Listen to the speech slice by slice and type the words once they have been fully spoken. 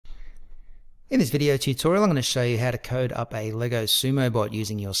In this video tutorial, I'm going to show you how to code up a Lego SumoBot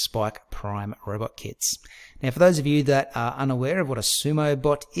using your Spike Prime robot kits. Now, for those of you that are unaware of what a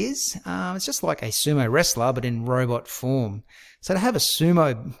SumoBot is, it's just like a sumo wrestler, but in robot form. So to have a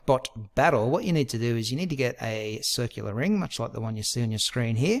SumoBot battle, what you need to do is you need to get a circular ring, much like the one you see on your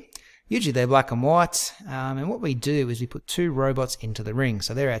screen here. Usually they're black and white, and what we do is we put two robots into the ring.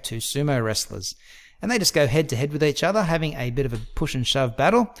 So they're our two sumo wrestlers. And they just go head to head with each other, having a bit of a push and shove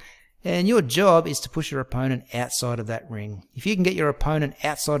battle. And your job is to push your opponent outside of that ring. If you can get your opponent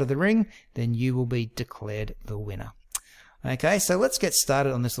outside of the ring, then you will be declared the winner. Okay, so let's get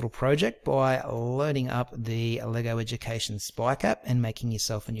started on this little project by loading up the Lego Education Spike app and making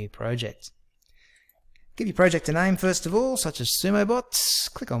yourself a new project. Give your project a name first of all, such as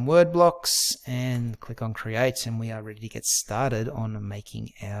SumoBot. Click on Word Blocks and click on Create, and we are ready to get started on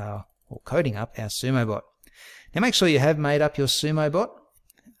making or coding up our SumoBot. Now make sure you have made up your SumoBot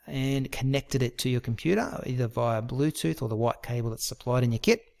and connected it to your computer, either via Bluetooth or the white cable that's supplied in your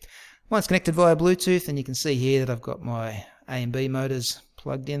kit. Once connected via Bluetooth, and you can see here that I've got my A and B motors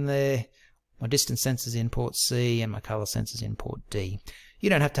plugged in there, my distance sensors in port C, and my color sensors in port D. You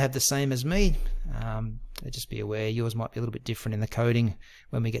don't have to have the same as me, just be aware yours might be a little bit different in the coding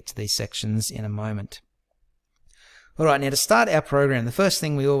when we get to these sections in a moment. Alright, now to start our program, the first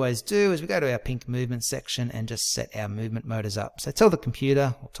thing we always do is we go to our pink movement section and just set our movement motors up. So tell the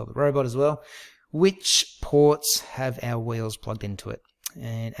computer, or tell the robot as well, which ports have our wheels plugged into it.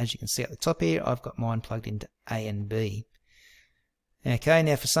 And as you can see at the top here, I've got mine plugged into A and B. Okay,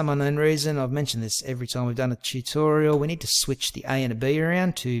 now for some unknown reason, I've mentioned this every time we've done a tutorial, we need to switch the A and a B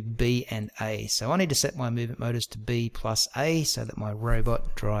around to B and A. So I need to set my movement motors to B plus A so that my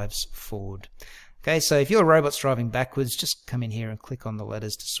robot drives forward. Okay, so if your robot's driving backwards, just come in here and click on the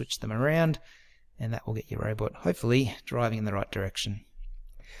letters to switch them around, and that will get your robot hopefully driving in the right direction.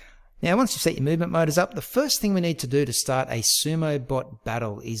 Now once you've set your movement motors up, the first thing we need to do to start a SumoBot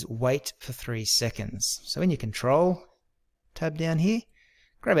battle is wait for 3 seconds. So in your control tab down here,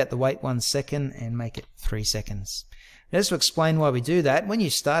 grab out the wait 1 second and make it 3 seconds. Now just to explain why we do that, when you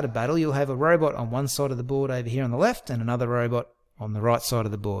start a battle you'll have a robot on one side of the board over here on the left and another robot on the right side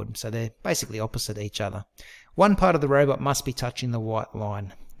of the board, so they're basically opposite each other. One part of the robot must be touching the white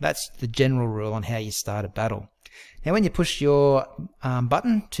line. That's the general rule on how you start a battle. Now when you push your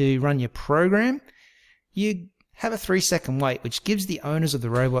button to run your program, you have a 3-second wait, which gives the owners of the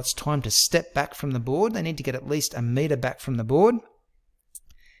robots time to step back from the board. They need to get at least a meter back from the board,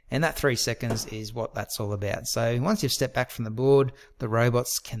 and that 3 seconds is what that's all about. So once you've stepped back from the board, the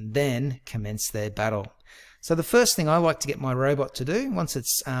robots can then commence their battle. So the first thing I like to get my robot to do, once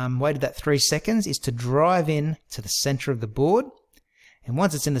it's waited that 3 seconds, is to drive in to the center of the board. And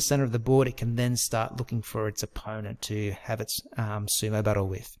once it's in the center of the board, it can then start looking for its opponent to have its sumo battle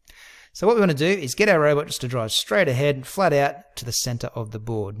with. So what we want to do is get our robot just to drive straight ahead, flat out to the center of the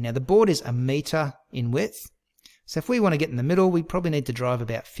board. Now the board is 1 meter in width. So if we want to get in the middle, we probably need to drive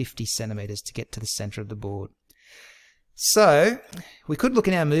about 50 centimeters to get to the center of the board. So we could look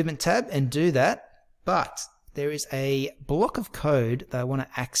in our movement tab and do that, but there is a block of code that I want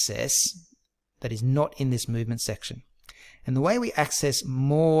to access that is not in this movement section. And the way we access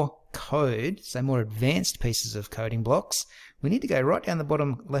more code, so more advanced pieces of coding blocks, we need to go right down the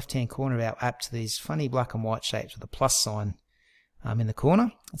bottom left-hand corner of our app to these funny black and white shapes with a plus sign in the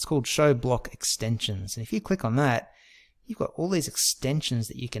corner. It's called Show Block Extensions. And if you click on that, you've got all these extensions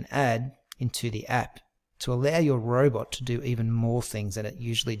that you can add into the app to allow your robot to do even more things than it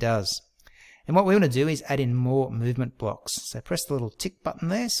usually does. And what we want to do is add in more movement blocks. So press the little tick button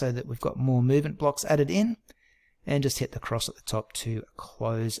there so that we've got more movement blocks added in, and just hit the cross at the top to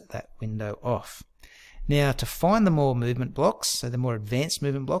close that window off. Now to find the more movement blocks, so the more advanced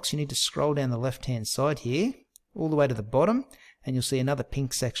movement blocks, you need to scroll down the left hand side here all the way to the bottom, and you'll see another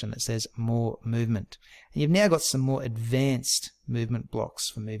pink section that says more movement. And you've now got some more advanced movement blocks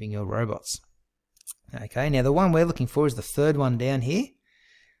for moving your robots. Okay, now the one we're looking for is the third one down here.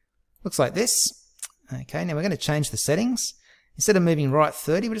 Looks like this. Okay, now we're going to change the settings. Instead of moving right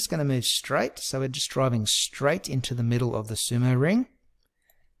 30, we're just going to move straight. So we're just driving straight into the middle of the sumo ring.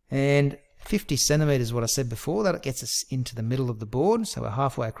 And 50 centimeters, what I said before, that gets us into the middle of the board. So we're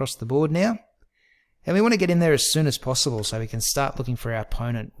halfway across the board now. And we want to get in there as soon as possible so we can start looking for our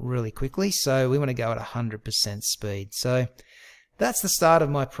opponent really quickly. So we want to go at 100% speed. So that's the start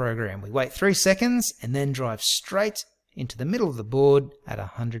of my program. We wait 3 seconds and then drive straight into the middle of the board at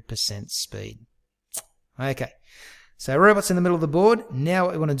 100% speed. Okay, so our robot's in the middle of the board. Now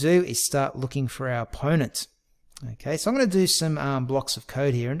what we want to do is start looking for our opponent. Okay, so I'm going to do some blocks of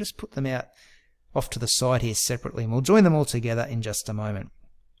code here and just put them out off to the side here separately, and we'll join them all together in just a moment.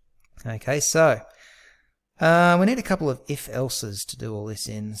 Okay, so we need a couple of if-elses to do all this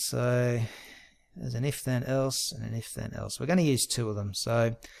in. So there's an if-then-else and an if-then-else. We're going to use two of them.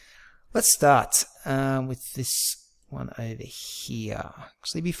 So let's start with this one over here.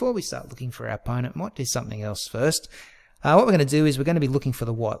 Actually, before we start looking for our opponent, we might do something else first. What we're going to do is we're going to be looking for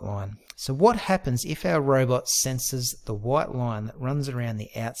the white line. So what happens if our robot senses the white line that runs around the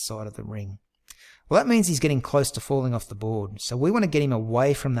outside of the ring? Well, that means he's getting close to falling off the board. So we want to get him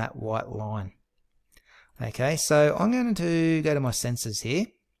away from that white line. Okay, so I'm going to go to my sensors here,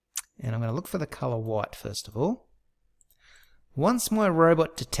 and I'm going to look for the color white first of all. Once my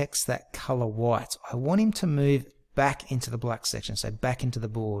robot detects that color white, I want him to move back into the black section, so back into the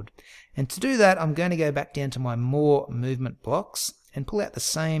board. And to do that, I'm going to go back down to my more movement blocks and pull out the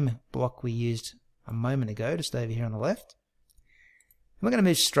same block we used a moment ago, just over here on the left. And we're going to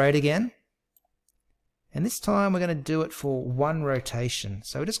move straight again. And this time we're going to do it for one rotation.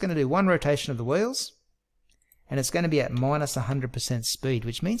 So we're just going to do one rotation of the wheels. And it's going to be at minus 100% speed,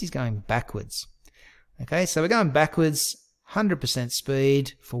 which means he's going backwards. Okay, so we're going backwards 100%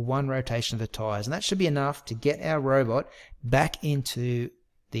 speed for one rotation of the tires, and that should be enough to get our robot back into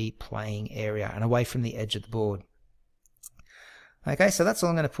the playing area and away from the edge of the board. Okay, so that's all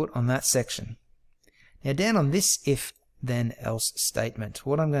I'm going to put on that section. Now down on this if then else statement,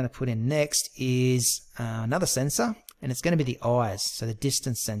 what I'm going to put in next is another sensor, and it's going to be the eyes, so the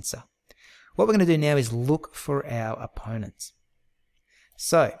distance sensor. What we're going to do now is look for our opponent.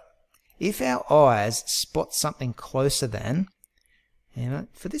 So if our eyes spot something closer than,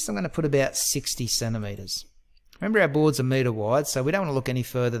 for this I'm going to put about 60 centimeters. Remember, our board's a meter wide, so we don't want to look any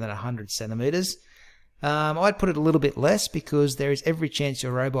further than 100 centimeters. I'd put it a little bit less because there is every chance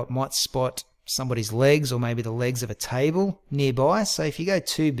your robot might spot somebody's legs or maybe the legs of a table nearby. So if you go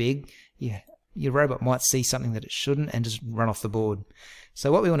too big, your robot might see something that it shouldn't and just run off the board.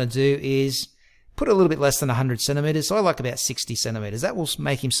 So what we want to do is put a little bit less than 100 centimeters. So I like about 60 centimeters. That will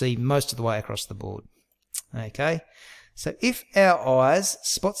make him see most of the way across the board. Okay. So if our eyes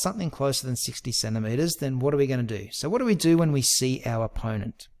spot something closer than 60 centimeters, then what are we going to do? So what do we do when we see our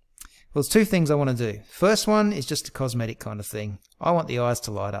opponent? Well, there's two things I want to do. First one is just a cosmetic kind of thing. I want the eyes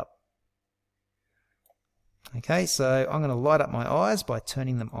to light up. Okay, so I'm going to light up my eyes by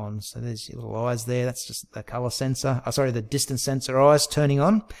turning them on. So there's your little eyes there. That's just the color sensor. The distance sensor eyes turning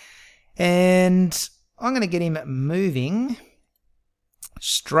on. And I'm going to get him moving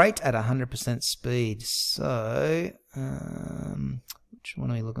straight at 100% speed. So, which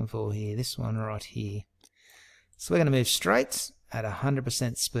one are we looking for here? This one right here. So we're going to move straight at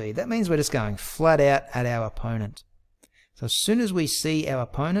 100% speed. That means we're just going flat out at our opponent. So as soon as we see our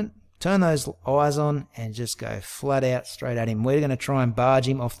opponent, turn those eyes on and just go flat out straight at him. We're going to try and barge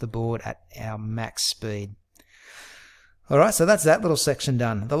him off the board at our max speed. Alright, so that's that little section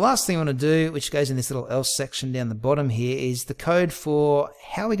done. The last thing I want to do, which goes in this little else section down the bottom here, is the code for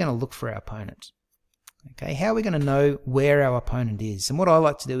how we're going to look for our opponent. Okay, how are we going to know where our opponent is? And what I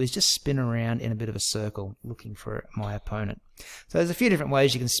like to do is just spin around in a bit of a circle looking for my opponent. So there's a few different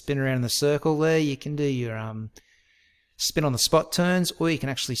ways you can spin around in the circle there. You can do your spin on the spot turns, or you can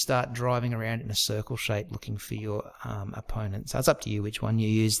actually start driving around in a circle shape looking for your opponent. So it's up to you which one you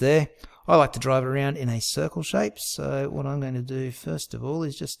use there. I like to drive around in a circle shape, so what I'm going to do first of all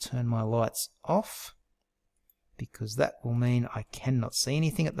is just turn my lights off, because that will mean I cannot see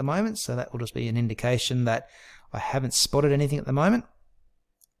anything at the moment, so that will just be an indication that I haven't spotted anything at the moment.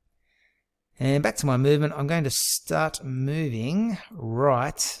 And back to my movement, I'm going to start moving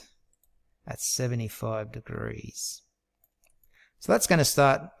right at 75 degrees. So that's going to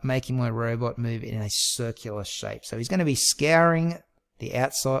start making my robot move in a circular shape. So he's going to be scouring the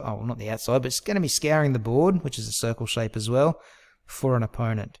outside, oh, well, not the outside, but it's going to be scouring the board, which is a circle shape as well, for an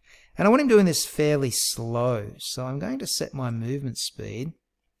opponent. And I want him doing this fairly slow. So I'm going to set my movement speed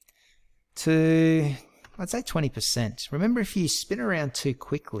to, I'd say 20%. Remember, if you spin around too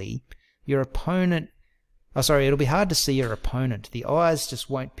quickly, your opponent, it'll be hard to see your opponent. The eyes just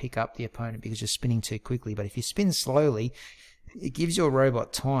won't pick up the opponent because you're spinning too quickly. But if you spin slowly, it gives your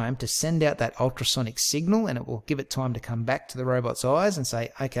robot time to send out that ultrasonic signal, and it will give it time to come back to the robot's eyes and say,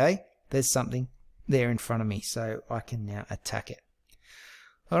 okay, there's something there in front of me, so I can now attack it.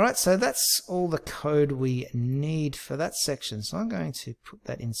 Alright, so that's all the code we need for that section. So I'm going to put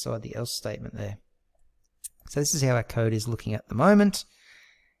that inside the else statement there. So this is how our code is looking at the moment.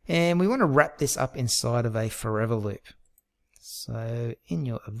 And we want to wrap this up inside of a forever loop. So in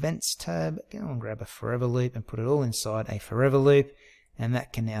your events tab, go and grab a forever loop and put it all inside a forever loop, and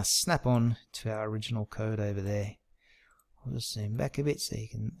that can now snap on to our original code over there. I'll just zoom back a bit so you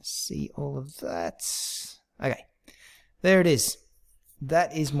can see all of that. Okay, there it is.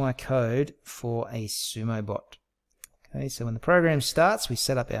 that is my code for a SumoBot. Okay, so when the program starts, we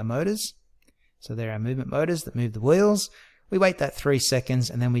set up our motors. So they're our movement motors that move the wheels. We wait that 3 seconds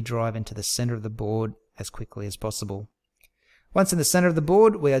and then we drive into the center of the board as quickly as possible. Once in the center of the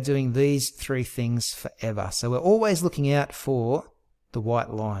board, we are doing these 3 things forever. So we're always looking out for the white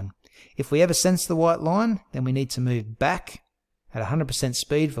line. If we ever sense the white line, then we need to move back at 100%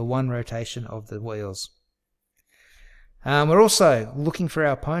 speed for 1 rotation of the wheels. We're also looking for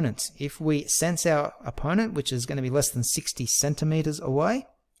our opponent. If we sense our opponent, which is going to be less than 60 centimeters away,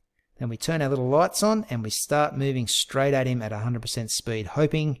 then we turn our little lights on and we start moving straight at him at 100% speed,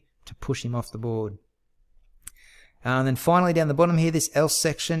 hoping to push him off the board. And then finally down the bottom here, this else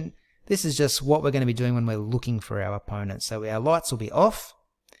section, this is just what we're going to be doing when we're looking for our opponent. So our lights will be off.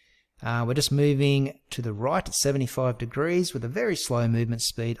 We're just moving to the right at 75 degrees with a very slow movement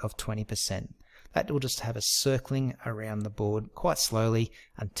speed of 20%. That will just have us circling around the board quite slowly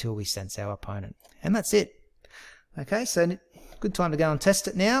until we sense our opponent. And that's it. Okay, so good time to go and test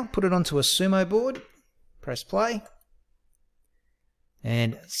it now. Put it onto a sumo board, press play,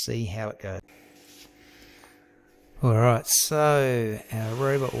 and see how it goes. Alright, so our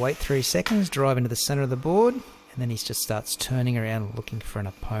robot will wait 3 seconds, drive into the center of the board, and then he just starts turning around looking for an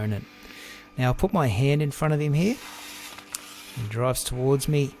opponent. Now I'll put my hand in front of him here. He drives towards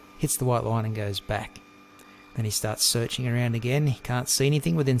me, hits the white line and goes back. Then he starts searching around again. He can't see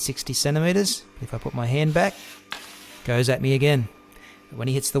anything within 60 centimeters. If I put my hand back, goes at me again. When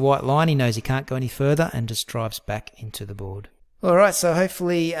he hits the white line, he knows he can't go any further and just drives back into the board. Alright, so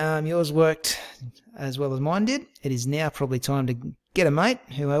hopefully yours worked as well as mine did. It is now probably time to get a mate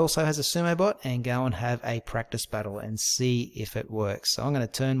who also has a SumoBot and go and have a practice battle and see if it works. So I'm going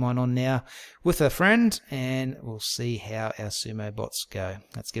to turn mine on now with a friend and we'll see how our SumoBots go.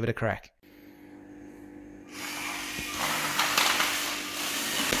 Let's give it a crack.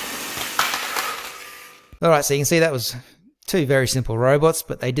 Alright, so you can see that was 2 very simple robots,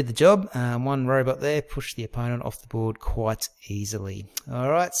 but they did the job. One robot there pushed the opponent off the board quite easily.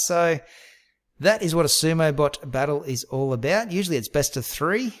 Alright, so that is what a SumoBot battle is all about. Usually it's best of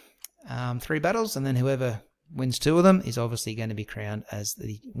 3 battles, and then whoever wins 2 of them is obviously going to be crowned as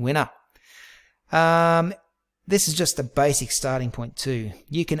the winner. This is just a basic starting point too.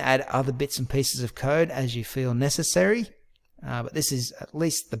 You can add other bits and pieces of code as you feel necessary, but this is at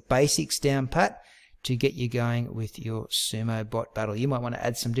least the basics down pat to get you going with your SumoBot battle. You might want to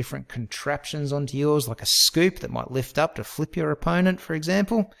add some different contraptions onto yours, like a scoop that might lift up to flip your opponent, for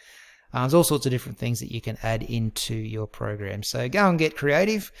example. There's all sorts of different things that you can add into your program. So go and get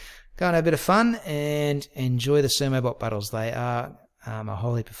creative, go and have a bit of fun, and enjoy the SumoBot battles. They are a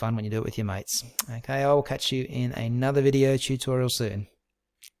whole heap of fun when you do it with your mates. Okay, I will catch you in another video tutorial soon.